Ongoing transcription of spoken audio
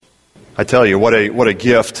I tell you, what a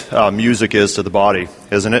gift music is to the body,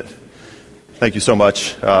 isn't it? Thank you so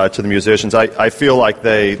much to the musicians. I feel like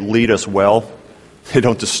they lead us well. They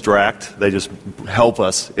don't distract. They just help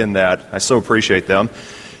us in that. I so appreciate them.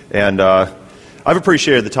 And I've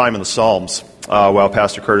appreciated the time in the Psalms while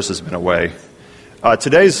Pastor Curtis has been away.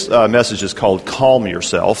 Today's message is called Calm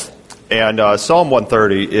Yourself. And Psalm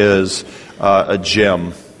 130 is a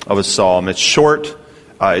gem of a psalm. It's short,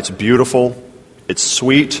 it's beautiful, it's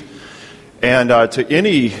sweet. And to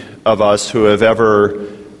any of us who have ever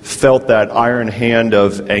felt that iron hand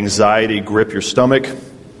of anxiety grip your stomach,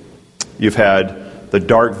 you've had the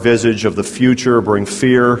dark visage of the future bring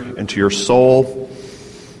fear into your soul,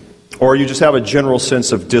 or you just have a general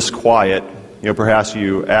sense of disquiet, perhaps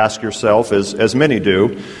you ask yourself, as many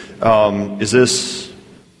do, is this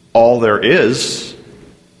all there is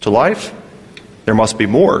to life? There must be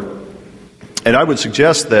more. And I would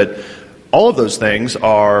suggest that all of those things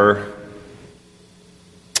are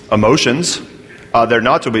emotions. They're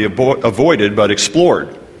not to be avoided, but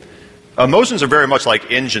explored. Emotions are very much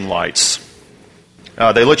like engine lights.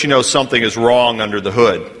 They let you know something is wrong under the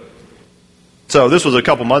hood. So this was a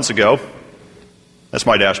couple months ago. That's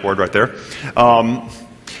my dashboard right there. A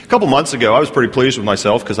couple months ago, I was pretty pleased with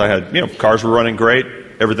myself because I had, cars were running great,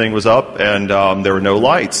 everything was up, and there were no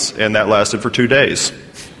lights, and that lasted for 2 days.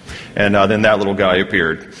 And then that little guy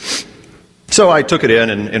appeared. So I took it in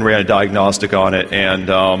and ran a diagnostic on it, and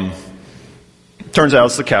turns out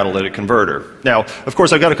it's the catalytic converter. Now, of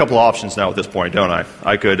course, I've got a couple options now at this point, don't I?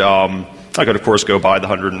 I could, of course, go buy the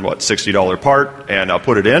 $160 part and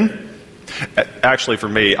put it in. Actually, for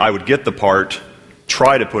me, I would get the part,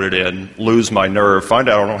 try to put it in, lose my nerve, find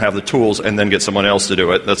out I don't have the tools, and then get someone else to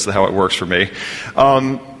do it. That's how it works for me.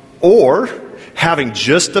 Or, having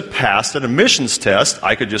just passed an emissions test,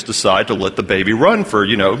 I could just decide to let the baby run for,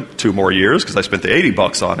 2 more years because I spent the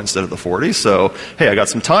 $80 on it instead of the $40. So, hey, I got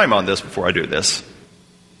some time on this before I do this.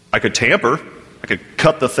 I could tamper. I could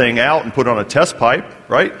cut the thing out and put it on a test pipe,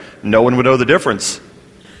 right? No one would know the difference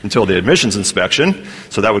until the emissions inspection,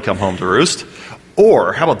 so that would come home to roost.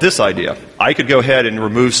 Or, how about this idea? I could go ahead and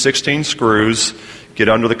remove 16 screws, get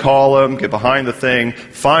under the column, get behind the thing,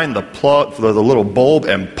 find the plug for the little bulb,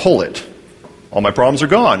 and pull it. All my problems are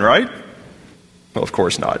gone, right? Well, of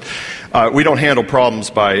course not. We don't handle problems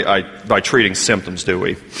by treating symptoms, do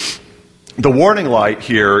we? The warning light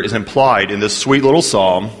here is implied in this sweet little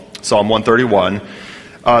psalm, Psalm 131.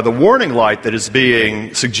 The warning light that is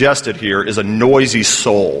being suggested here is a noisy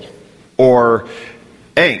soul, or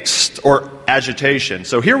angst, or agitation.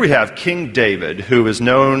 So here we have King David, who is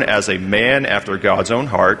known as a man after God's own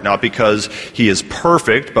heart, not because he is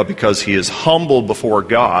perfect, but because he is humble before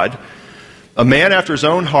God. A man after his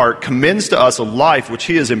own heart commends to us a life which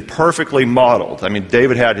he has imperfectly modeled. I mean,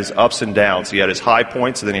 David had his ups and downs. He had his high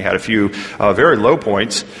points, and then he had a few very low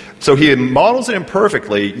points. So he models it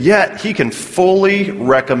imperfectly, yet he can fully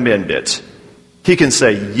recommend it. He can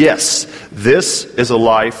say, yes, this is a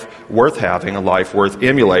life worth having, a life worth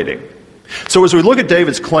emulating. So as we look at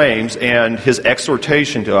David's claims and his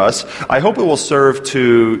exhortation to us, I hope it will serve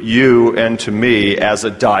to you and to me as a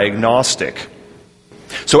diagnostic.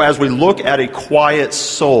 So as we look at a quiet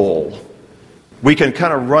soul, we can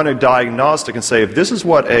kind of run a diagnostic and say, if this is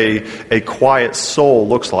what a quiet soul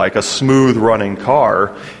looks like, a smooth running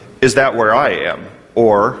car, is that where I am?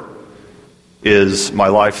 Or is my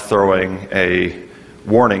life throwing a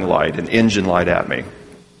warning light, an engine light at me?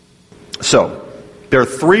 So, there are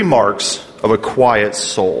 3 marks of a quiet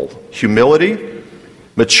soul: humility,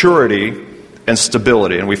 maturity, and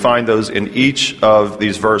stability. And we find those in each of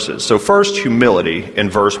these verses. So first, humility in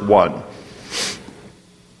verse 1.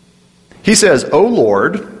 He says, O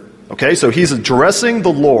Lord. Okay, so he's addressing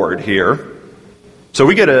the Lord here. So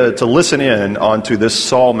we get to listen in onto this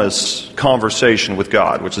psalmist's conversation with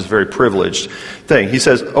God, which is a very privileged thing. He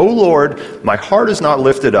says, O Lord, my heart is not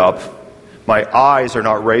lifted up. My eyes are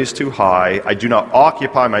not raised too high. I do not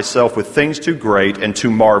occupy myself with things too great and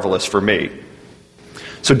too marvelous for me.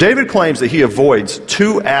 So David claims that he avoids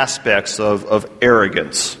 2 aspects of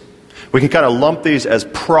arrogance. We can kind of lump these as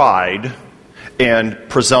pride and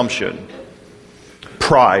presumption.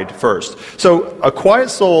 Pride first. So a quiet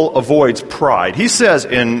soul avoids pride. He says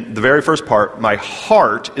in the very first part, my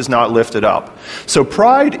heart is not lifted up. So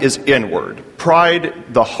pride is inward.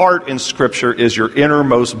 Pride, the heart in Scripture, is your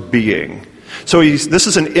innermost being. So this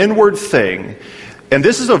is an inward thing. And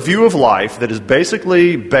this is a view of life that is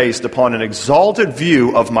basically based upon an exalted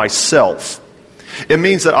view of myself. It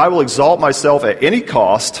means that I will exalt myself at any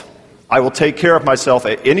cost. I will take care of myself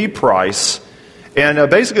at any price. And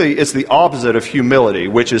basically, it's the opposite of humility,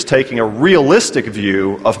 which is taking a realistic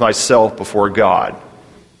view of myself before God.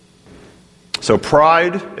 So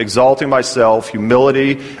pride, exalting myself,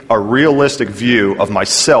 humility, a realistic view of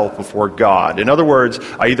myself before God. In other words,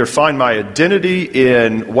 I either find my identity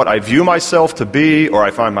in what I view myself to be, or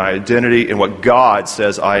I find my identity in what God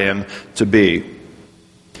says I am to be.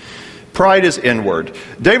 Pride is inward.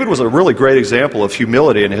 David was a really great example of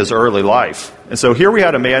humility in his early life. And so here we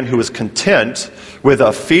had a man who was content with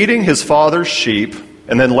feeding his father's sheep,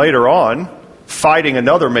 and then later on, fighting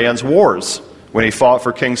another man's wars when he fought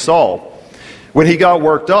for King Saul. When he got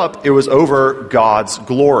worked up, it was over God's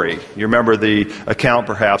glory. You remember the account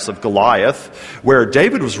perhaps of Goliath, where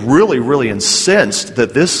David was really, really incensed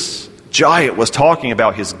that this giant was talking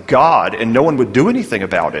about his God and no one would do anything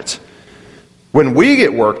about it. When we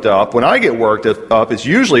get worked up, when I get worked up, it's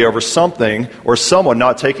usually over something or someone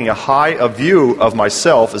not taking a view of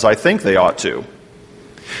myself as I think they ought to.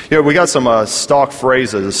 We got some stock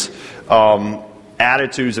phrases,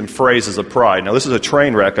 attitudes and phrases of pride. Now, this is a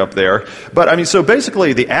train wreck up there. But, so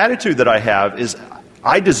basically, the attitude that I have is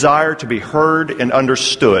I desire to be heard and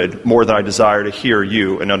understood more than I desire to hear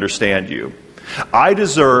you and understand you. I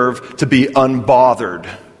deserve to be unbothered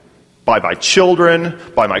by my children,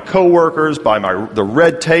 by my coworkers, by the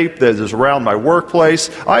red tape that is around my workplace.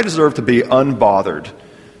 I deserve to be unbothered.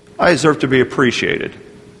 I deserve to be appreciated.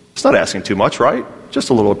 It's not asking too much, right? Just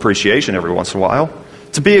a little appreciation every once in a while.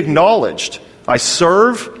 To be acknowledged. I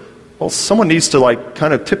serve. Well, someone needs to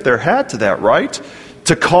kind of tip their hat to that, right?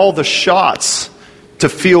 To call the shots. To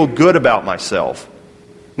feel good about myself.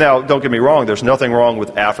 Now, don't get me wrong, there's nothing wrong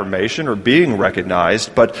with affirmation or being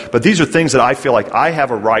recognized, but these are things that I feel like I have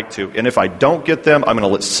a right to, and if I don't get them, I'm going to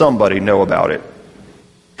let somebody know about it.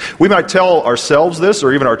 We might tell ourselves this,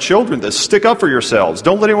 or even our children this: stick up for yourselves.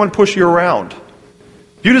 Don't let anyone push you around.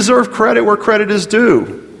 You deserve credit where credit is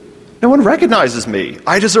due. No one recognizes me.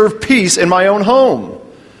 I deserve peace in my own home.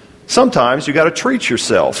 Sometimes you got to treat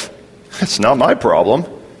yourself. That's not my problem.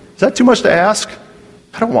 Is that too much to ask?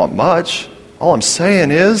 I don't want much. All I'm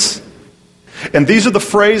saying is, and these are the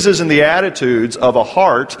phrases and the attitudes of a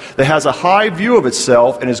heart that has a high view of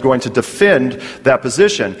itself and is going to defend that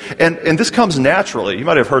position. And this comes naturally. You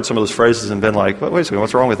might have heard some of those phrases and been like, wait a second,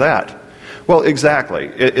 what's wrong with that? Well, exactly.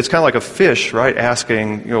 It's kind of like a fish, right,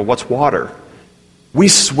 asking, what's water? We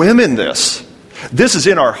swim in this. This is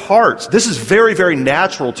in our hearts. This is very, very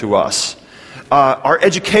natural to us. Our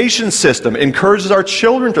education system encourages our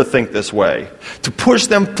children to think this way, to push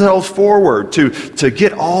themselves forward, to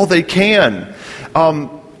get all they can.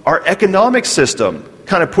 Our economic system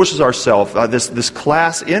kind of pushes ourselves, this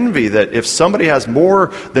class envy that if somebody has more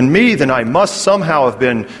than me, then I must somehow have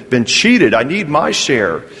been cheated. I need my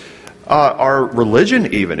share. Our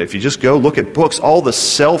religion even, if you just go look at books, all the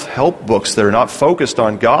self-help books that are not focused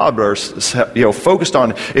on God, but are focused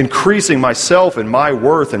on increasing myself and my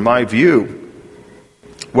worth and my view.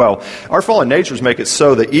 Well, our fallen natures make it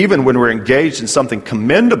so that even when we're engaged in something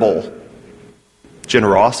commendable,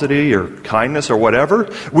 generosity or kindness or whatever,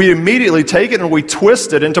 we immediately take it and we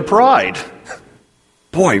twist it into pride.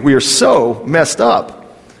 Boy, we are so messed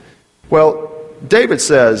up. Well, David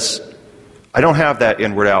says, I don't have that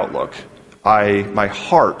inward outlook. My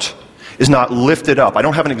heart is not lifted up. I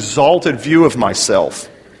don't have an exalted view of myself.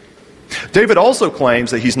 David also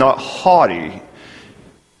claims that he's not haughty.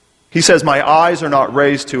 He says, my eyes are not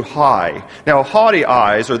raised too high. Now, haughty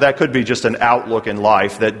eyes, or that could be just an outlook in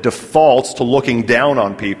life that defaults to looking down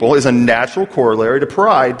on people, is a natural corollary to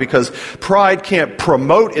pride, because pride can't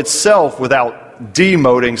promote itself without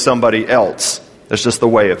demoting somebody else. That's just the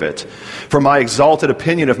way of it. From my exalted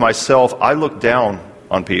opinion of myself, I look down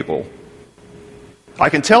on people. I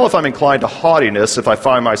can tell if I'm inclined to haughtiness if I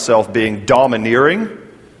find myself being domineering,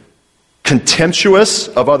 contemptuous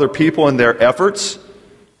of other people and their efforts,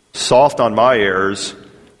 soft on my errors,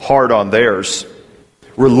 hard on theirs,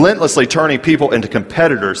 relentlessly turning people into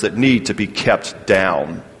competitors that need to be kept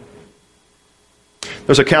down.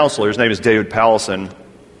 There's a counselor, his name is David Pallison,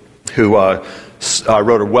 who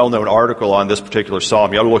wrote a well-known article on this particular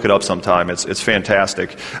psalm. You ought to look it up sometime. It's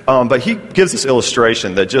fantastic. But he gives this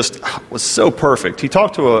illustration that just was so perfect. He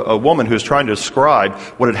talked to a woman who was trying to describe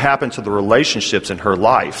what had happened to the relationships in her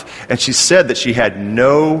life. And she said that she had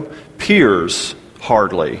no peers,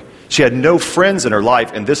 hardly. She had no friends in her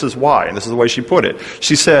life, and this is why, and this is the way she put it.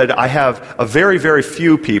 She said, I have a very, very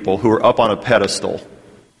few people who are up on a pedestal,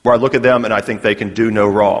 where I look at them and I think they can do no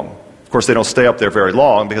wrong. Of course, they don't stay up there very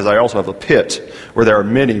long, because I also have a pit where there are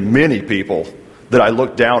many, many people that I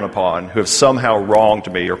look down upon who have somehow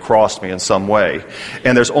wronged me or crossed me in some way.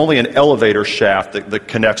 And there's only an elevator shaft that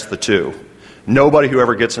connects the two. Nobody who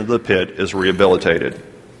ever gets into the pit is rehabilitated.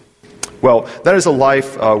 Well, that is a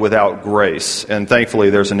life without grace, and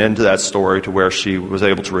thankfully there's an end to that story to where she was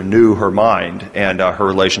able to renew her mind and her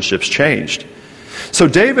relationships changed. So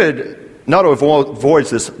David not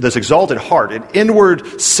avoids this exalted heart, an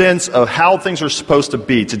inward sense of how things are supposed to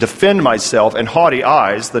be, to defend myself, and haughty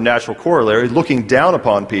eyes, the natural corollary, looking down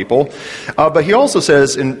upon people. But he also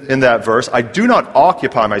says in that verse, I do not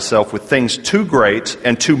occupy myself with things too great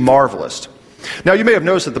and too marvelous. Now you may have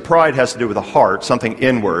noticed that the pride has to do with the heart, something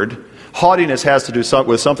inward. Haughtiness has to do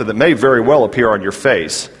with something that may very well appear on your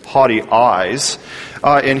face, haughty eyes.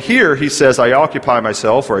 And here he says, I occupy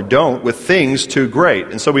myself, or I don't, with things too great.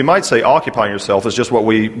 And so we might say occupying yourself is just what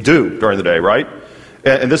we do during the day, right?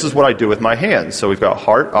 And this is what I do with my hands. So we've got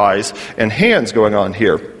heart, eyes, and hands going on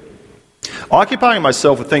here. Occupying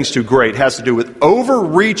myself with things too great has to do with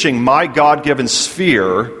overreaching my God-given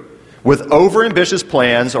sphere with overambitious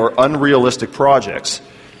plans or unrealistic projects.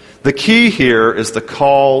 The key here is the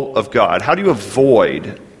call of God. How do you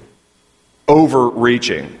avoid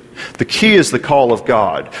overreaching? The key is the call of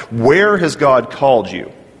God. Where has God called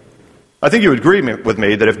you? I think you would agree with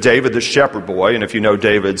me that if David, the shepherd boy, and if you know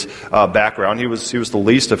David's background, he was the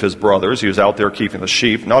least of his brothers. He was out there keeping the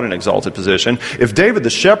sheep, not an exalted position. If David,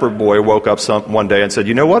 the shepherd boy, woke up one day and said,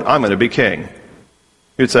 you know what, I'm going to be king,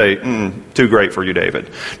 you'd say, too great for you,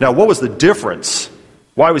 David. Now, what was the difference?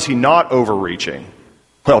 Why was he not overreaching?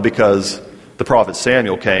 Well, because the prophet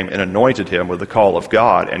Samuel came and anointed him with the call of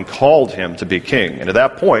God and called him to be king. And at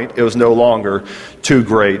that point, it was no longer too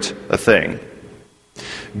great a thing.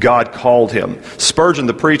 God called him. Spurgeon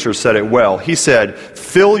the preacher said it well. He said,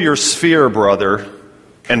 fill your sphere, brother,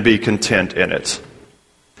 and be content in it.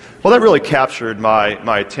 Well, that really captured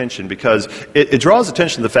my attention because it draws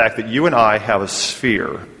attention to the fact that you and I have a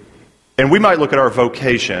sphere. And we might look at our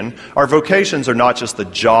vocation. Our vocations are not just the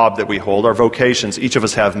job that we hold. Our vocations, each of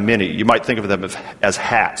us have many. You might think of them as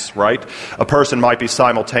hats, right? A person might be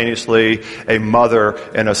simultaneously a mother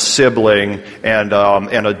and a sibling and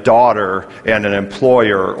a daughter and an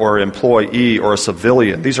employer or employee or a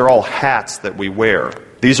civilian. These are all hats that we wear.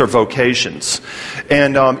 These are vocations.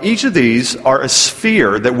 And each of these are a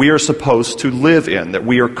sphere that we are supposed to live in, that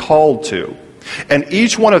we are called to. And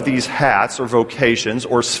each one of these hats or vocations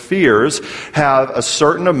or spheres have a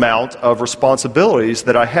certain amount of responsibilities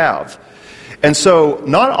that I have. And so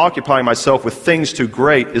not occupying myself with things too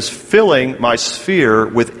great is filling my sphere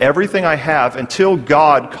with everything I have until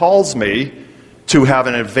God calls me to have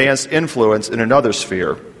an advanced influence in another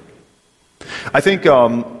sphere. I think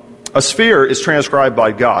a sphere is transcribed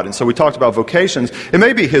by God. And so we talked about vocations. It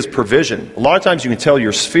may be His provision. A lot of times you can tell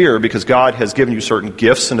your sphere because God has given you certain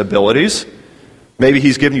gifts and abilities. Maybe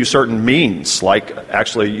He's given you certain means, like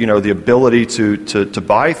actually, the ability to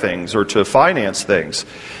buy things or to finance things.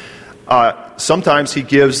 Sometimes He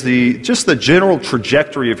gives just the general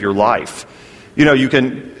trajectory of your life.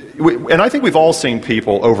 And I think we've all seen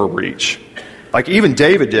people overreach. Like even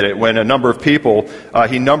David did it when a number of people,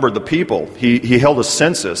 he numbered the people. He held a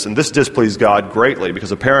census, and this displeased God greatly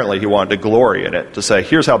because apparently he wanted to glory in it, to say,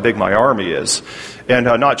 here's how big my army is, and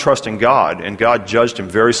not trusting God. And God judged him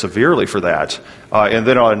very severely for that. And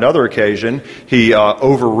then on another occasion, he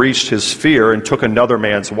overreached his sphere and took another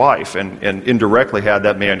man's wife and indirectly had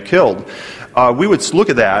that man killed. We would look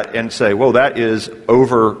at that and say, well, that is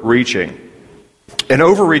overreaching. An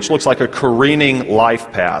overreach looks like a careening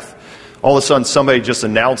life path. All of a sudden, somebody just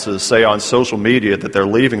announces, say on social media, that they're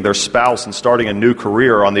leaving their spouse and starting a new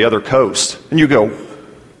career on the other coast. And you go,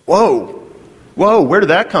 whoa, where did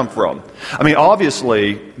that come from? I mean,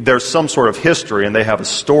 obviously, there's some sort of history, and they have a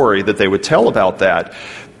story that they would tell about that.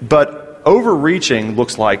 But overreaching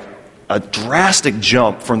looks like a drastic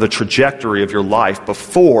jump from the trajectory of your life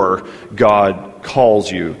before God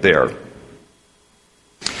calls you there.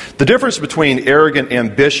 The difference between arrogant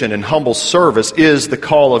ambition and humble service is the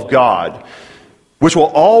call of God, which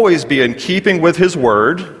will always be in keeping with His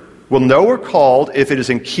Word. We'll know we're called if it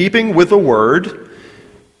is in keeping with the Word.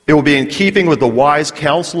 It will be in keeping with the wise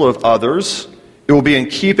counsel of others. It will be in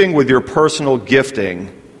keeping with your personal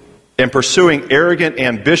gifting. And pursuing arrogant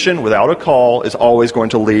ambition without a call is always going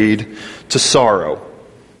to lead to sorrow.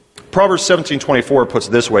 Proverbs 17:24 puts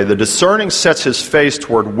it this way: the discerning sets his face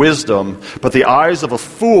toward wisdom, but the eyes of a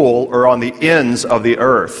fool are on the ends of the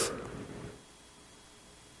earth.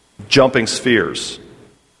 Jumping spheres.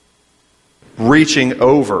 Reaching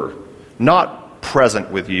over. Not present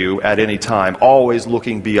with you at any time. Always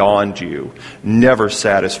looking beyond you. Never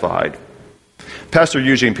satisfied. Pastor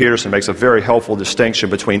Eugene Peterson makes a very helpful distinction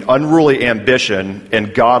between unruly ambition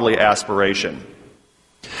and godly aspiration.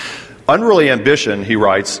 Unruly ambition, he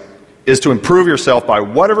writes, is to improve yourself by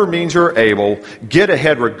whatever means you're able, get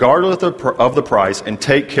ahead regardless of the price, and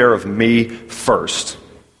take care of me first.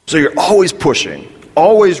 So you're always pushing,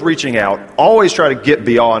 always reaching out, always trying to get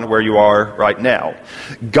beyond where you are right now.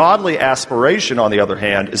 Godly aspiration, on the other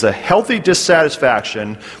hand, is a healthy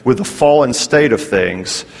dissatisfaction with the fallen state of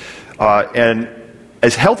things. And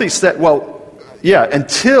as healthy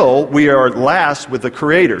until we are at last with the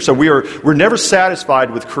Creator. So we're never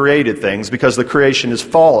satisfied with created things because the creation is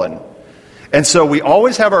fallen. And so we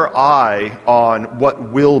always have our eye on what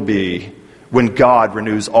will be when God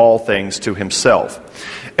renews all things to himself.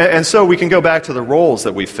 And so we can go back to the roles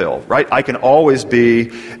that we fill, right? I can always be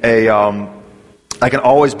a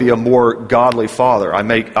more godly father. I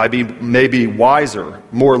may be wiser,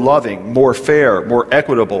 more loving, more fair, more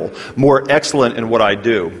equitable, more excellent in what I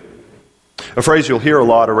do. A phrase you'll hear a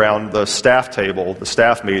lot around the staff table, the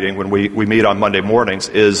staff meeting when we meet on Monday mornings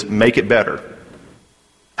is make it better.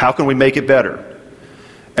 How can we make it better?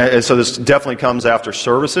 And so this definitely comes after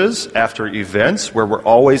services, after events, where we're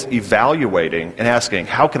always evaluating and asking,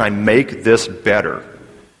 how can I make this better?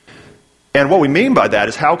 And what we mean by that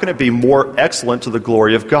is how can it be more excellent to the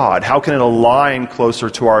glory of God? How can it align closer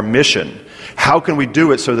to our mission? How can we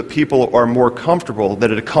do it so that people are more comfortable, that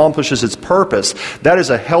it accomplishes its purpose? That is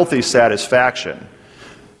a healthy satisfaction.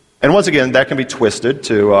 And once again, that can be twisted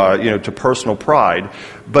to personal pride.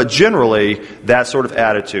 But generally, that sort of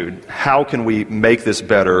attitude, how can we make this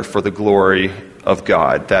better for the glory of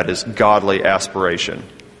God? That is godly aspiration.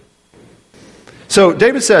 So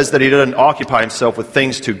David says that he doesn't occupy himself with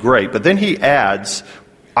things too great, but then he adds,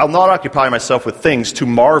 I'll not occupy myself with things too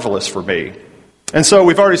marvelous for me. And so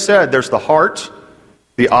we've already said there's the heart,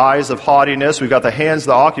 the eyes of haughtiness, we've got the hands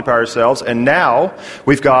that occupy ourselves, and now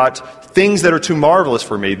we've got things that are too marvelous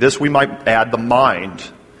for me. This we might add the mind.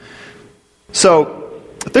 So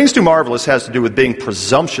things too marvelous has to do with being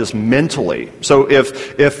presumptuous mentally. So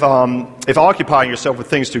if occupying yourself with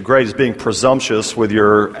things too great is being presumptuous with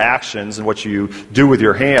your actions and what you do with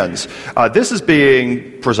your hands, this is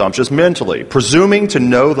being presumptuous mentally, presuming to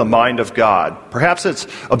know the mind of God. Perhaps it's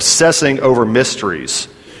obsessing over mysteries,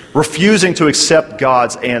 refusing to accept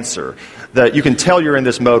God's answer. That you can tell you're in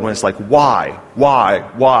this mode when it's like, why?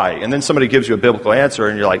 And then somebody gives you a biblical answer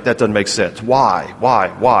and you're like, that doesn't make sense.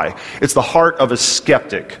 Why? It's the heart of a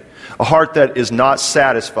skeptic, a heart that is not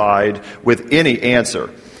satisfied with any answer.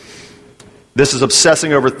 This is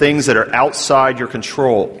obsessing over things that are outside your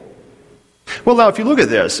control. Well, now, if you look at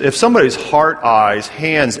this, if somebody's heart, eyes,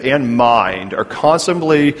 hands, and mind are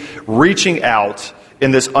constantly reaching out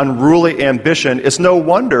in this unruly ambition, it's no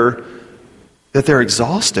wonder that they're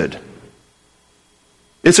exhausted.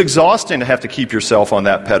 It's exhausting to have to keep yourself on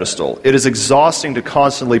that pedestal. It is exhausting to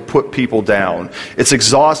constantly put people down. It's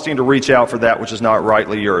exhausting to reach out for that which is not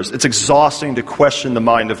rightly yours. It's exhausting to question the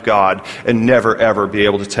mind of God and never ever be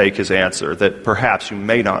able to take his answer that perhaps you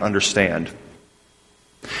may not understand.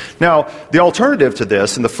 Now, the alternative to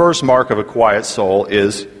this, and the first mark of a quiet soul,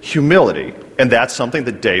 is humility. And that's something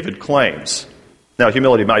that David claims. Now,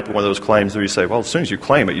 humility might be one of those claims where you say, well, as soon as you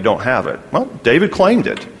claim it, you don't have it. Well, David claimed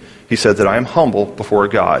it. He said that I am humble before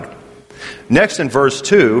God. Next, in verse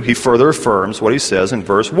 2, he further affirms what he says in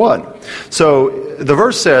verse 1. So the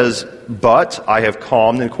verse says, but I have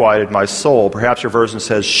calmed and quieted my soul. Perhaps your version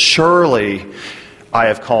says, surely I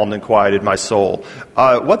have calmed and quieted my soul.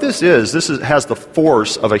 What this has the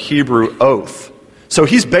force of a Hebrew oath. So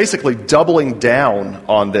he's basically doubling down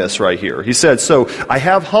on this right here. He said, so I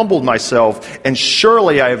have humbled myself, and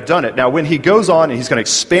surely I have done it. Now, when he goes on, and he's going to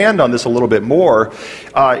expand on this a little bit more,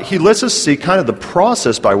 he lets us see kind of the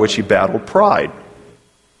process by which he battled pride.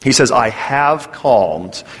 He says, I have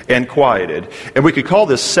calmed and quieted. And we could call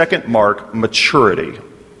this second mark maturity.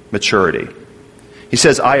 Maturity. He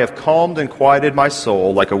says, I have calmed and quieted my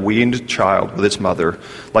soul like a weaned child with its mother.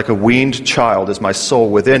 Like a weaned child is my soul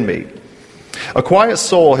within me. A quiet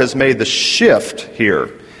soul has made the shift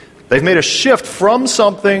here. They've made a shift from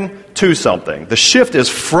something to something. The shift is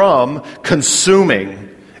from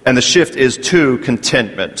consuming, and the shift is to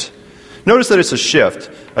contentment. Notice that it's a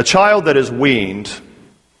shift. A child that is weaned,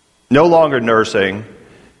 no longer nursing,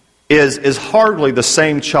 is hardly the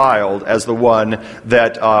same child as the one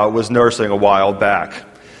that was nursing a while back.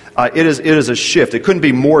 It is a shift. It couldn't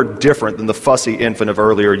be more different than the fussy infant of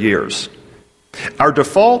earlier years. Our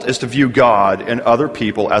default is to view God and other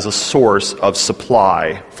people as a source of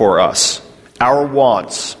supply for us. Our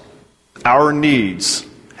wants, our needs,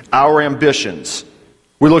 our ambitions.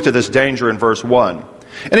 We looked at this danger in verse 1.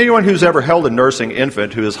 And anyone who's ever held a nursing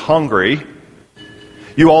infant who is hungry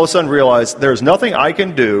You all of a sudden realize there's nothing I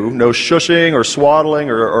can do, no shushing or swaddling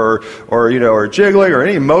or jiggling or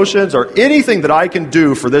any emotions or anything that I can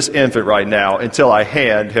do for this infant right now until I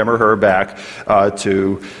hand him or her back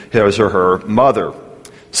to his or her mother.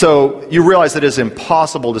 So you realize that it is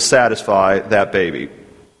impossible to satisfy that baby.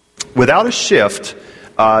 Without a shift,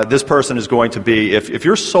 this person is going to be, if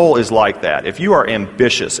your soul is like that, if you are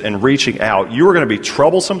ambitious and reaching out, you are going to be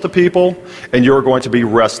troublesome to people and you're going to be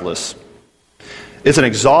restless. It's an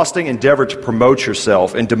exhausting endeavor to promote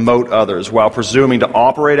yourself and demote others while presuming to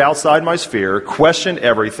operate outside my sphere, question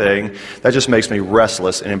everything. That just makes me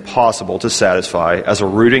restless and impossible to satisfy as a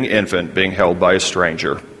rooting infant being held by a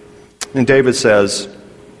stranger. And David says,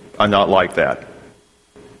 I'm not like that.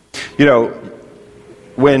 You know,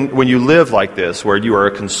 when you live like this, where you are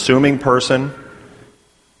a consuming person,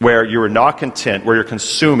 where you are not content, where you're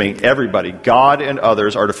consuming everybody, God and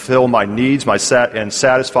others are to fill my needs and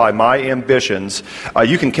satisfy my ambitions,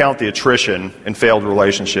 you can count the attrition in failed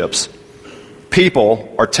relationships.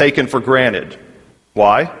 People are taken for granted.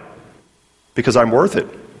 Why? Because I'm worth it.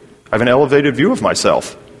 I have an elevated view of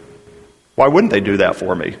myself. Why wouldn't they do that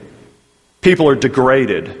for me? People are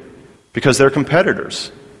degraded because they're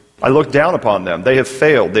competitors. I look down upon them. They have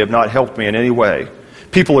failed. They have not helped me in any way.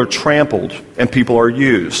 People are trampled and people are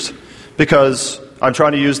used because I'm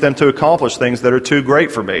trying to use them to accomplish things that are too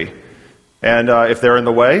great for me. And if they're in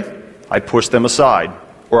the way, I push them aside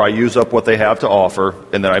or I use up what they have to offer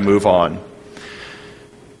and then I move on.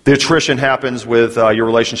 The attrition happens with your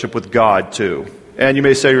relationship with God too. And you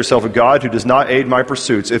may say to yourself, a God who does not aid my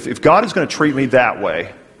pursuits. If God is going to treat me that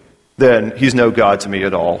way, then he's no God to me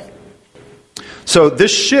at all. So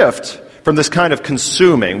this shift from this kind of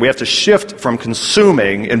consuming, we have to shift from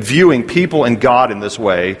consuming and viewing people and God in this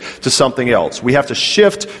way to something else. We have to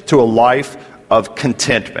shift to a life of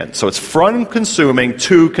contentment. So it's from consuming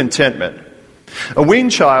to contentment. A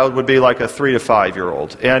weaned child would be like a 3 to 5 year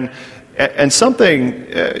old, and something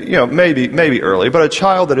maybe early, but a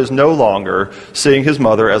child that is no longer seeing his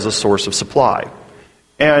mother as a source of supply.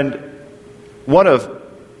 And one of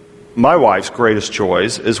my wife's greatest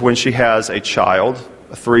joys is when she has a child,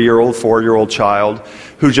 a 3-year-old, 4-year-old child,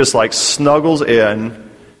 who just like snuggles in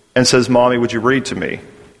and says, Mommy, would you read to me?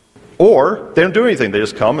 Or they don't do anything. They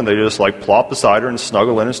just come and they just like plop beside her and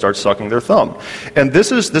snuggle in and start sucking their thumb. And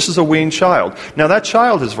this is a weaned child. Now that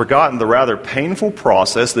child has forgotten the rather painful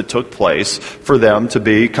process that took place for them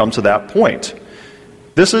to come to that point.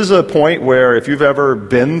 This is a point where, if you've ever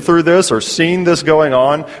been through this or seen this going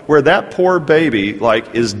on, where that poor baby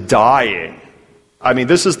is dying. I mean,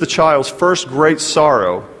 this is the child's first great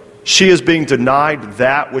sorrow. She is being denied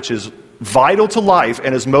that which is vital to life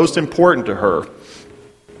and is most important to her.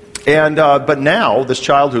 And but now, this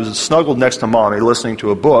child who's snuggled next to Mommy, listening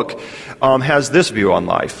to a book, has this view on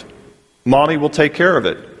life. Mommy will take care of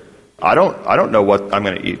it. I don't know what I'm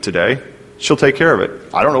going to eat today. She'll take care of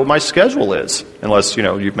it. I don't know what my schedule is, unless,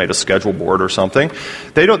 you've made a schedule board or something.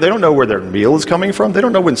 They don't know where their meal is coming from. They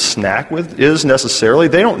don't know when snack is necessarily.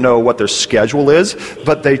 They don't know what their schedule is,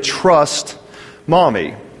 but they trust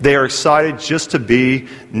Mommy. They are excited just to be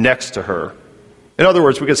next to her. In other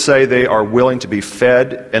words, we could say they are willing to be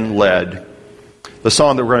fed and led. The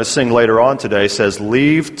song that we're going to sing later on today says,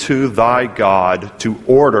 leave to thy God to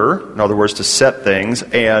order, in other words, to set things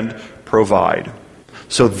and provide.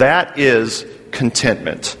 So that is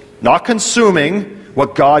contentment. Not consuming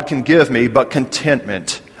what God can give me, but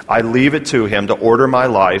contentment. I leave it to him to order my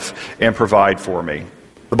life and provide for me.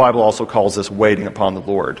 The Bible also calls this waiting upon the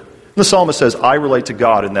Lord. The psalmist says, I relate to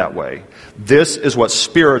God in that way. This is what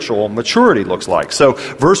spiritual maturity looks like. So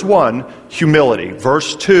verse 1, humility.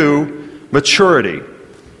 Verse 2, maturity.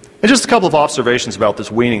 And just a couple of observations about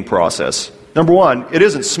this weaning process. Number 1, it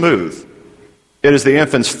isn't smooth. It is the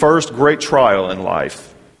infant's first great trial in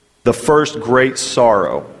life, the first great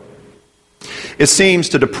sorrow. It seems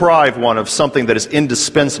to deprive one of something that is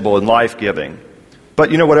indispensable in life-giving. But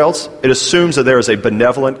you know what else? It assumes that there is a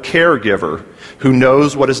benevolent caregiver who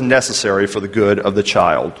knows what is necessary for the good of the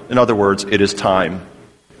child. In other words, it is time.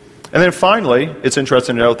 And then finally, it's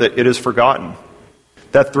interesting to note that it is forgotten.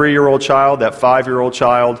 That 3-year-old child, that 5-year-old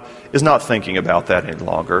child is not thinking about that any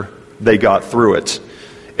longer. They got through it.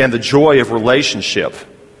 And the joy of relationship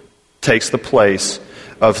takes the place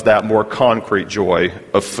of that more concrete joy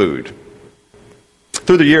of food.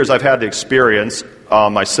 Through the years, I've had the experience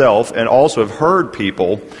myself, and also have heard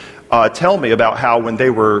people tell me about how when they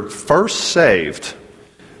were first saved,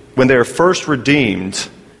 when they were first redeemed,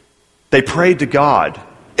 they prayed to God,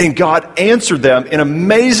 and God answered them in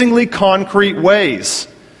amazingly concrete ways.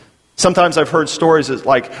 Sometimes I've heard stories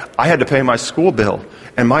like, I had to pay my school bill,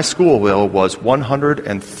 and my school bill was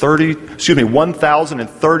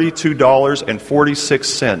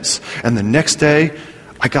 $1,032.46. And the next day,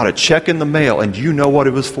 I got a check in the mail, and do you know what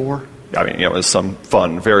it was for? I mean, it was some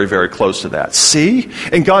fun, very, very close to that. See?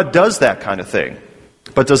 And God does that kind of thing.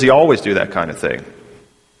 But does He always do that kind of thing?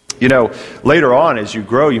 Later on, as you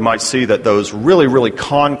grow, you might see that those really, really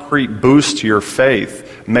concrete boosts to your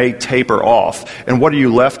faith may taper off. And what are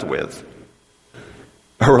you left with?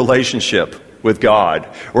 A relationship with God,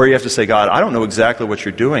 where you have to say, God, I don't know exactly what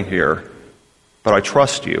you're doing here, but I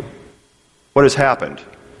trust you. What has happened?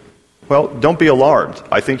 Well, don't be alarmed.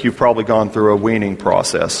 I think you've probably gone through a weaning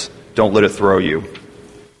process. Don't let it throw you.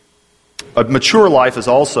 A mature life is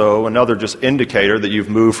also another just indicator that you've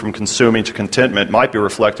moved from consuming to contentment. Might be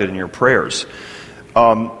reflected in your prayers.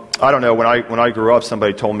 I don't know, when I grew up,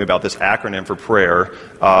 somebody told me about this acronym for prayer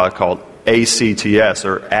called ACTS,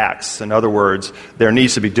 or ACTS. In other words, there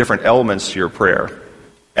needs to be different elements to your prayer.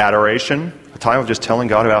 Adoration, a time of just telling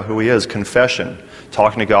God about who He is. Confession,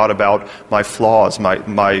 talking to God about my flaws,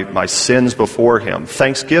 my sins before Him.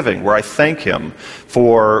 Thanksgiving, where I thank Him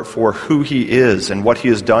for who He is and what He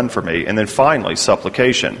has done for me. And then finally,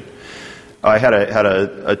 supplication. I had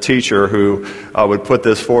a teacher who would put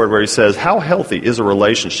this forward where he says, how healthy is a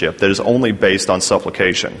relationship that is only based on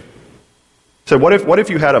supplication? So what if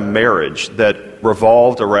you had a marriage that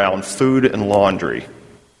revolved around food and laundry?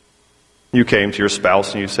 You came to your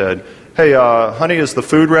spouse and you said, hey, honey, is the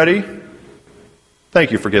food ready?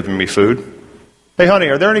 Thank you for giving me food. Hey, honey,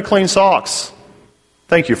 are there any clean socks?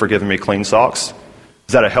 Thank you for giving me clean socks.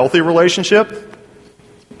 Is that a healthy relationship?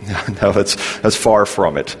 No, that's far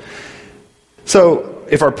from it. So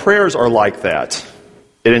if our prayers are like that,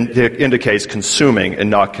 it indicates consuming and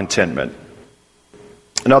not contentment.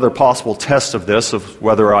 Another possible test of this, of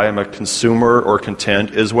whether I am a consumer or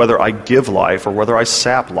content, is whether I give life or whether I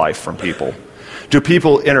sap life from people. Do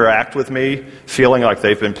people interact with me feeling like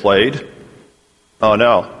they've been played? Oh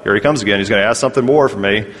no, here he comes again. He's going to ask something more from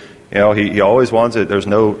me. He always wants it. There's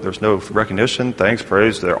no recognition. Thanks,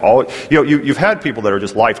 praise. They're all. You've had people that are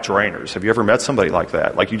just life drainers. Have you ever met somebody like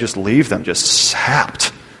that? Like you just leave them just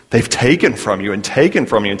sapped. They've taken from you and taken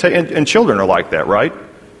from you, and children are like that, right?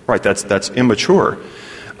 Right. That's immature.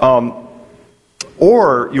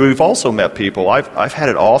 Or you've also met people. I've had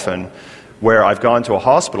it often where I've gone to a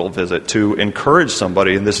hospital visit to encourage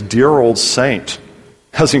somebody, and this dear old saint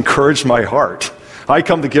has encouraged my heart. I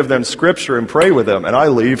come to give them scripture and pray with them, and I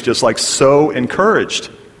leave just like so encouraged.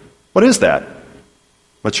 What is that?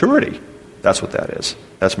 Maturity. That's what that is.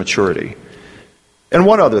 That's maturity. And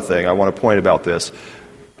one other thing I want to point about this.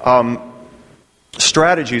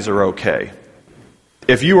 Strategies are okay.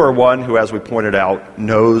 If you are one who, as we pointed out,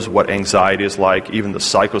 knows what anxiety is like, even the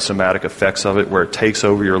psychosomatic effects of it, where it takes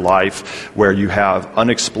over your life, where you have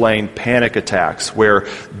unexplained panic attacks, where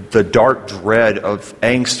the dark dread of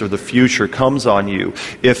angst or the future comes on you,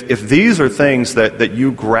 if these are things that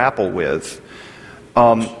you grapple with,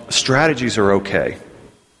 strategies are okay.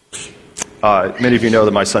 Many of you know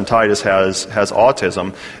that my son Titus has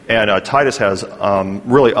autism, and Titus has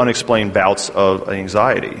really unexplained bouts of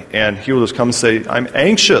anxiety. And he will just come and say, I'm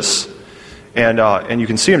anxious. And you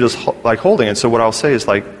can see him just like holding it. So what I'll say is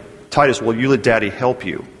like, Titus, will you let Daddy help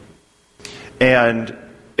you? And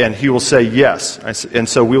he will say yes. And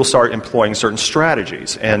so we'll start employing certain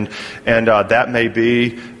strategies. And that may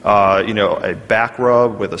be, a back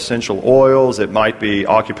rub with essential oils. It might be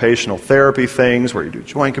occupational therapy things where you do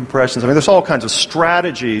joint compressions. I mean, there's all kinds of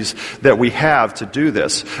strategies that we have to do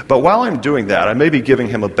this. But while I'm doing that, I may be giving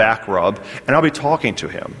him a back rub, and I'll be talking to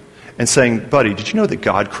him and saying, buddy, did you know that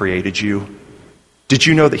God created you? Did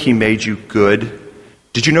you know that He made you good?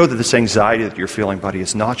 Did you know that this anxiety that you're feeling, buddy,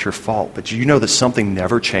 is not your fault? But do you know that something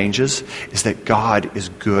never changes? Is that God is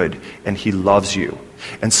good and He loves you.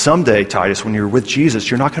 And someday, Titus, when you're with Jesus,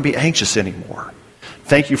 you're not going to be anxious anymore.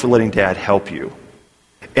 Thank you for letting Dad help you.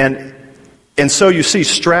 And so you see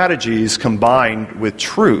strategies combined with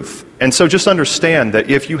truth. And so just understand that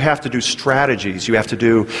if you have to do strategies, you have to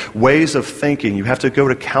do ways of thinking, you have to go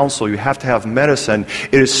to counsel, you have to have medicine,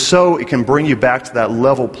 it can bring you back to that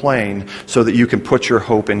level plane so that you can put your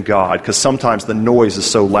hope in God. Because sometimes the noise is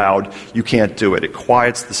so loud, you can't do it. It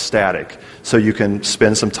quiets the static so you can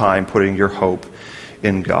spend some time putting your hope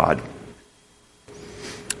in God.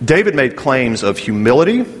 David made claims of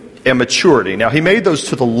humility and maturity. Now, he made those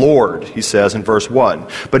to the Lord, he says in verse 1.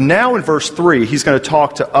 But now in verse 3, he's going to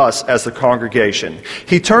talk to us as the congregation.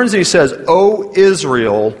 He turns and he says, O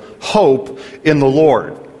Israel, hope in the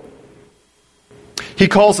Lord. He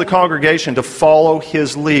calls the congregation to follow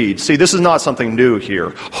his lead. See, this is not something new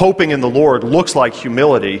here. Hoping in the Lord looks like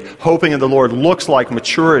humility. Hoping in the Lord looks like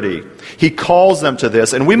maturity. He calls them to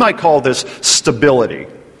this, and we might call this stability.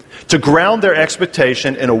 To ground their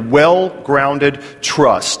expectation in a well-grounded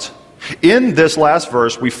trust. In this last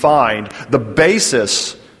verse, we find the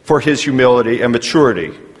basis for his humility and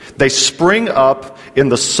maturity. They spring up in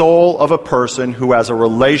the soul of a person who has a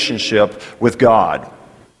relationship with God.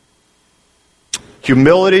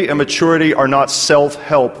 Humility and maturity are not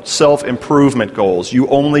self-help, self-improvement goals. You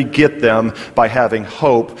only get them by having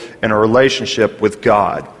hope and a relationship with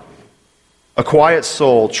God. A quiet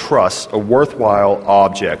soul trusts a worthwhile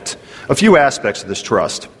object. A few aspects of this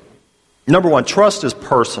trust. Number one, trust is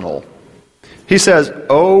personal. He says,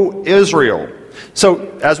 "O Israel."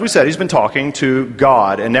 So, as we said, he's been talking to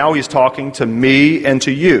God, and now he's talking to me and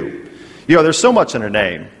to you. You know, there's so much in a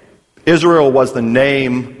name. Israel was the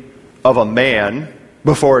name of a man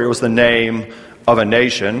before it was the name of a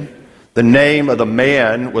nation. The name of the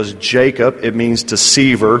man was Jacob. It means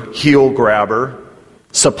deceiver, heel grabber,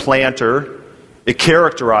 supplanter. It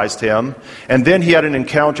characterized him. And then he had an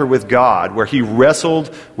encounter with God where he wrestled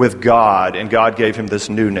with God, and God gave him this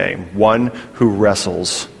new name, one who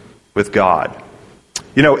wrestles with God.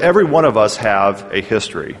 You know, every one of us have a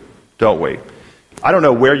history, don't we? I don't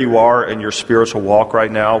know where you are in your spiritual walk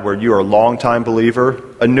right now, where you are a longtime believer,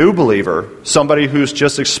 a new believer, somebody who's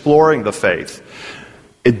just exploring the faith.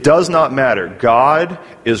 It does not matter. God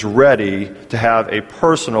is ready to have a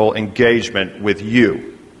personal engagement with you.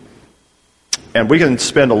 And we can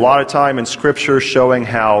spend a lot of time in Scripture showing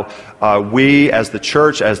how we as the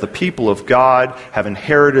church, as the people of God, have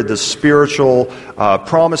inherited the spiritual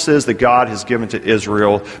promises that God has given to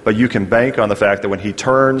Israel. But you can bank on the fact that when he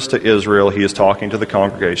turns to Israel, he is talking to the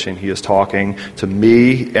congregation. He is talking to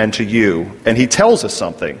me and to you. And he tells us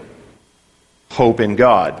something. Hope in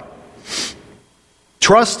God.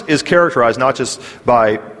 Trust is characterized not just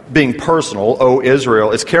by being personal, O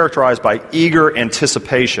Israel, it's characterized by eager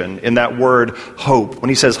anticipation in that word hope. When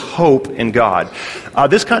he says hope in God.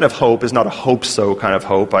 This kind of hope is not a hope-so kind of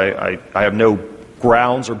hope. I have no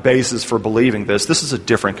grounds or basis for believing this. This is a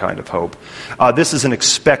different kind of hope. This is an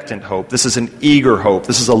expectant hope. This is an eager hope.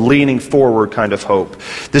 This is a leaning forward kind of hope.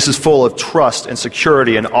 This is full of trust and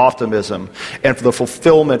security and optimism and for the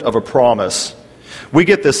fulfillment of a promise. We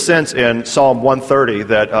get this sense in Psalm 130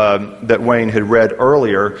 that Wayne had read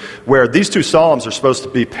earlier, where these two psalms are supposed to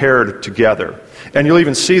be paired together. And you'll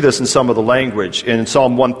even see this in some of the language. In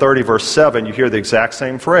Psalm 130, verse 7, you hear the exact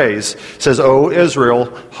same phrase. It says, "O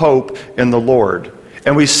Israel, hope in the Lord."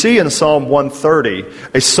 And we see in Psalm 130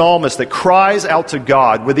 a psalmist that cries out to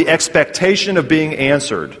God with the expectation of being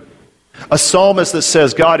answered. A psalmist that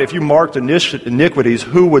says, God, if you marked iniquities,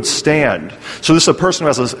 who would stand? So this is a person who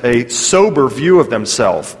has a sober view of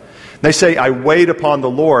themselves. They say, I wait upon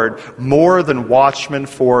the Lord more than watchmen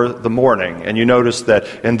for the morning. And you notice that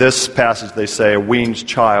in this passage they say a weaned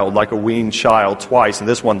child, like a weaned child twice. And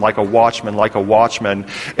this one, like a watchman, like a watchman.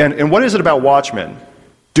 And what is it about watchmen?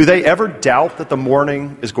 Do they ever doubt that the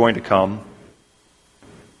morning is going to come?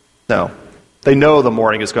 No. They know the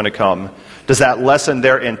morning is going to come. Does that lessen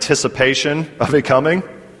their anticipation of it coming?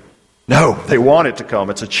 No, they want it to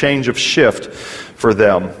come. It's a change of shift for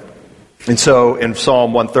them. And so in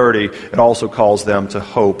Psalm 130, it also calls them to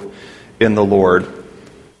hope in the Lord.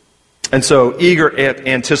 And so eager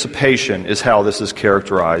anticipation is how this is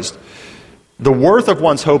characterized. The worth of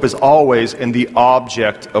one's hope is always in the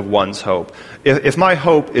object of one's hope. If my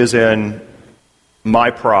hope is in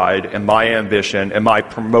my pride and my ambition and my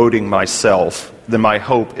promoting myself, then my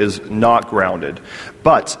hope is not grounded.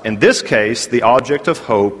 But in this case, the object of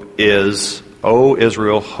hope is, O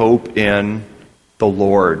Israel, hope in the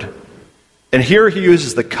Lord. And here he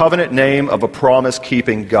uses the covenant name of a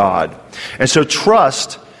promise-keeping God. And so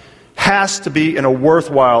trust has to be in a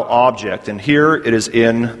worthwhile object, and here it is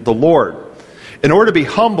in the Lord. In order to be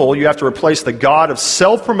humble, you have to replace the God of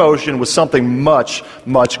self-promotion with something much,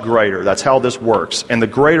 much greater. That's how this works. And the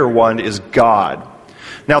greater one is God.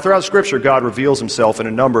 Now, throughout Scripture, God reveals himself in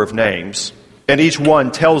a number of names. And each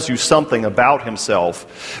one tells you something about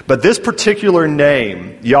himself. But this particular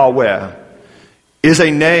name, Yahweh, is a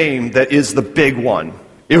name that is the big one.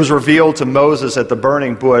 It was revealed to Moses at the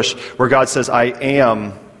burning bush where God says, I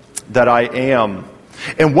am that I am.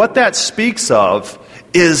 And what that speaks of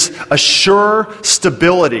is a sure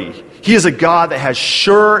stability. He is a God that has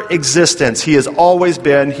sure existence. He has always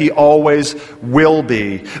been. He always will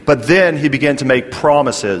be. But then he began to make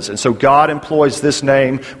promises. And so God employs this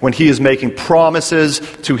name when he is making promises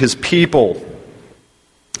to his people.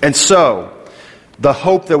 And so the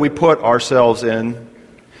hope that we put ourselves in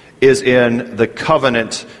is in the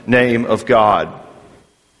covenant name of God.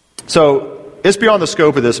 So it's beyond the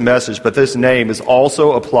scope of this message, but this name is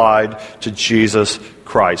also applied to Jesus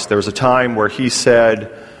Christ. There was a time where he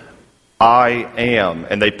said, I am,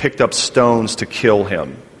 and they picked up stones to kill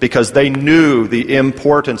him because they knew the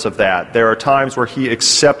importance of that. There are times where he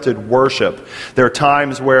accepted worship. There are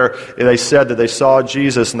times where they said that they saw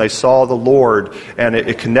Jesus and they saw the Lord, and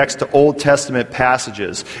it connects to Old Testament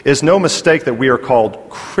passages. It's no mistake that we are called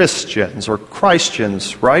Christians or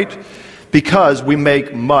Christians, right? Because we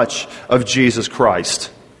make much of Jesus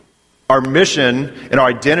Christ. Our mission and our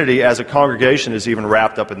identity as a congregation is even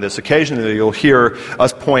wrapped up in this. Occasionally you'll hear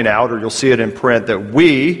us point out, or you'll see it in print, that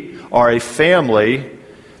we are a family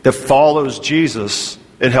that follows Jesus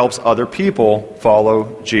and helps other people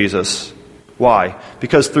follow Jesus. Why?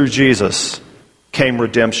 Because through Jesus came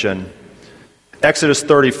redemption. Exodus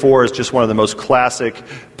 34 is just one of the most classic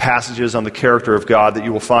passages on the character of God that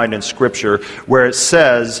you will find in Scripture, where it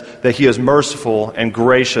says that He is merciful and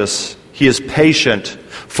gracious. He is patient,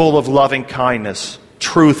 full of loving kindness,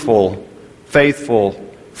 truthful, faithful,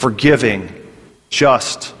 forgiving,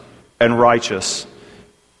 just, and righteous.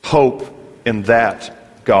 Hope in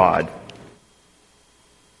that God.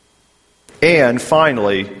 And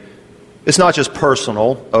finally, it's not just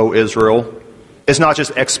personal, O Israel. It's not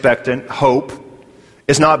just expectant hope.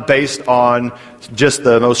 It's not based on just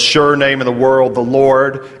the most sure name in the world, the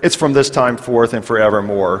Lord. It's from this time forth and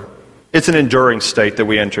forevermore. It's an enduring state that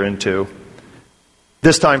we enter into.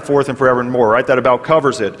 This time forth and forevermore, right? That about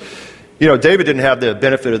covers it. You know, David didn't have the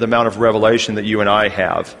benefit of the amount of revelation that you and I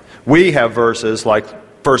have. We have verses like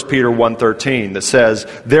 1 Peter 1:13 that says,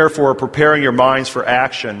 therefore, preparing your minds for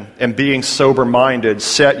action and being sober-minded,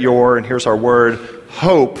 set your, and here's our word,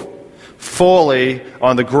 hope fully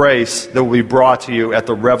on the grace that will be brought to you at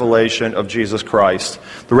the revelation of Jesus Christ.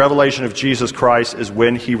 The revelation of Jesus Christ is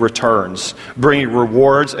when He returns, bringing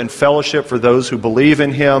rewards and fellowship for those who believe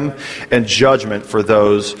in Him and judgment for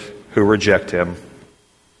those who reject Him.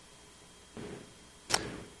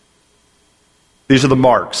 These are the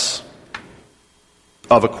marks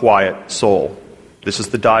of a quiet soul. This is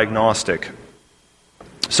the diagnostic.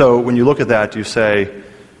 So when you look at that, you say,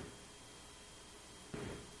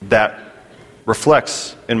 that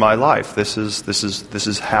reflects in my life. This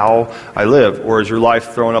is how I live. Or is your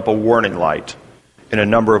life throwing up a warning light in a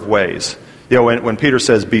number of ways? You know, when Peter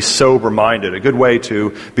says be sober-minded, a good way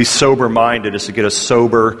to be sober-minded is to get a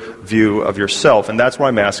sober view of yourself. And that's what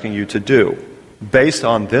I'm asking you to do. Based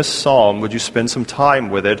on this psalm, would you spend some time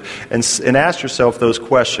with it and ask yourself those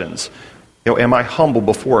questions? You know, am I humble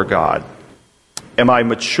before God? Am I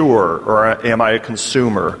mature, or am I a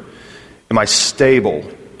consumer? Am I stable?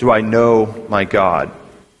 Do I know my God?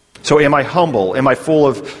 So am I humble? Am I full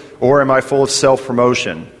of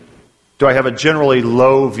self-promotion? Do I have a generally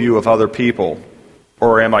low view of other people?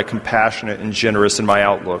 Or am I compassionate and generous in my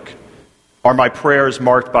outlook? Are my prayers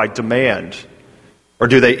marked by demand? Or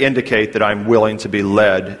do they indicate that I'm willing to be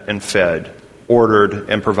led and fed, ordered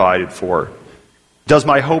and provided for? Does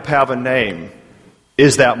my hope have a name?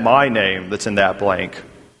 Is that my name that's in that blank?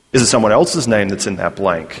 Is it someone else's name that's in that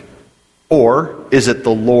blank? Or is it the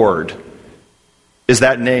Lord? Is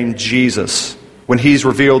that name Jesus? When He's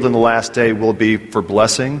revealed in the last day, will it be for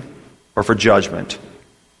blessing or for judgment?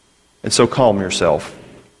 And so calm yourself.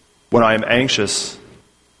 When I am anxious,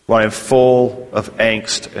 when I am full of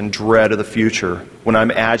angst and dread of the future, when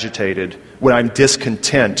I'm agitated, when I'm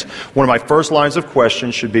discontent, one of my first lines of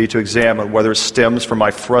questions should be to examine whether it stems from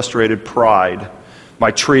my frustrated pride,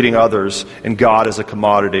 my treating others and God as a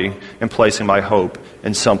commodity, and placing my hope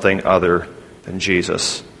in something other than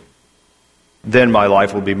Jesus. Then my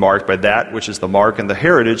life will be marked by that which is the mark and the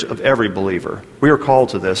heritage of every believer. We are called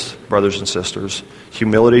to this, brothers and sisters: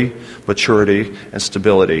 humility, maturity, and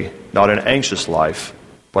stability. Not an anxious life,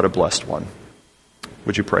 but a blessed one.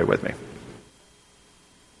 Would you pray with me?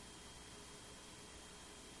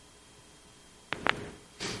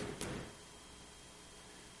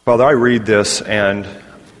 Father, I read this and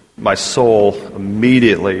my soul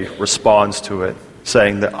immediately responds to it,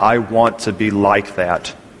 saying that I want to be like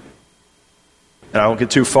that. And I won't get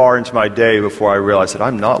too far into my day before I realize that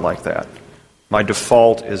I'm not like that. My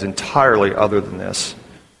default is entirely other than this.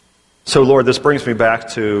 So, Lord, this brings me back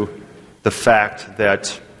to the fact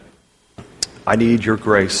that I need your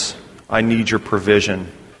grace. I need your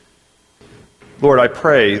provision. Lord, I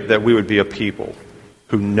pray that we would be a people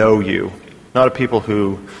who know you, not a people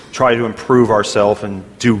who try to improve ourselves and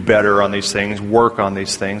do better on these things, work on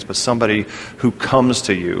these things, but somebody who comes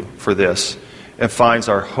to you for this and finds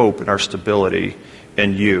our hope and our stability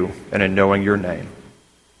in you and in knowing your name.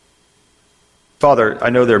 Father, I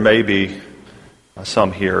know there may be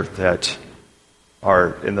some here that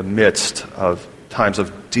are in the midst of times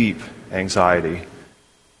of deep anxiety.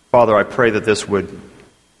 Father, I pray that this would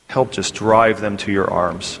help just drive them to your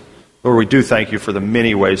arms. Lord, we do thank you for the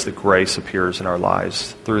many ways that grace appears in our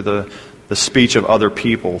lives, through the speech of other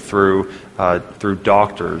people, through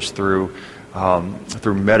doctors, through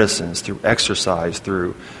medicines, through exercise,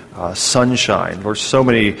 through sunshine. Lord, so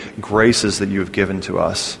many graces that you have given to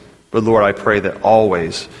us. But Lord, I pray that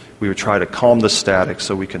always we would try to calm the static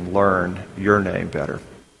so we can learn your name better.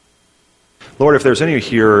 Lord, if there's any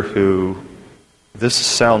here who this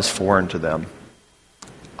sounds foreign to them,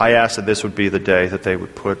 I ask that this would be the day that they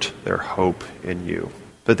would put their hope in you,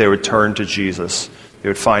 that they would turn to Jesus, they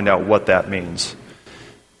would find out what that means.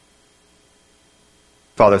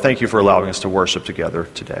 Father, thank you for allowing us to worship together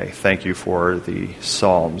today. Thank you for the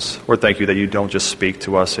Psalms. Lord, thank you that you don't just speak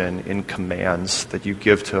to us in commands, that you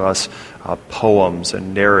give to us poems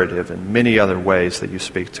and narrative and many other ways that you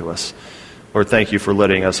speak to us. Lord, thank you for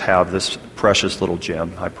letting us have this precious little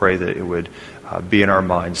gem. I pray that it would be in our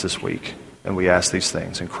minds this week. And we ask these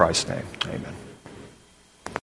things in Christ's name. Amen.